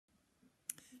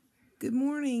Good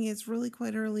morning. It's really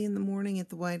quite early in the morning at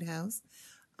the White House.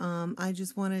 I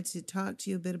just wanted to talk to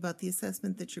you a bit about the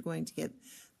assessment that you're going to get.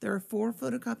 There are 4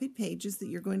 photocopied pages that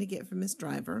you're going to get from Miss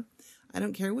Driver. I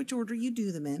don't care which order you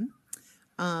do them in.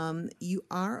 You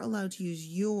are allowed to use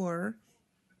your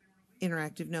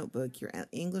interactive notebook, your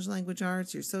English language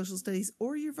arts, your social studies,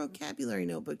 or your vocabulary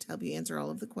notebook to help you answer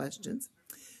all of the questions.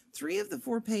 3 of the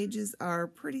 4 pages are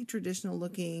pretty traditional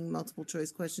looking multiple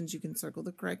choice questions. You can circle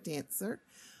the correct answer.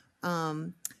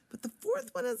 But the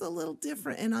 4th one is a little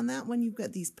different, and on that one you've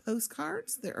got these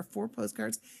postcards. There are 4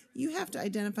 postcards. You have to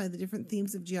identify the different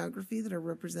themes of geography that are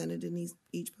represented in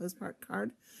each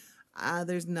postcard.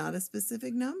 There's not a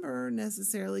specific number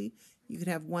necessarily. You could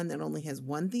have one that only has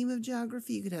 1 theme of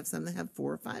geography. You could have some that have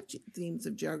 4 or 5 themes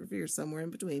of geography, or somewhere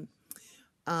in between.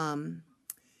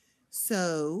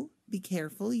 So be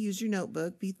careful, use your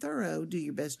notebook, be thorough, do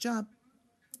your best job.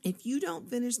 If you don't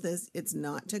finish this, it's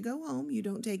not to go home. You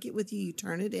don't take it with you. You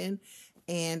turn it in,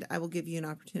 and I will give you an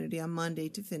opportunity on Monday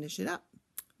to finish it up.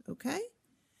 Okay?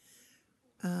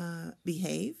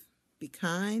 Behave. Be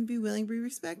kind. Be willing. Be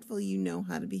respectful. You know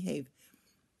how to behave.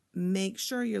 Make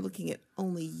sure you're looking at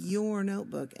only your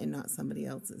notebook and not somebody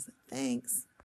else's. Thanks.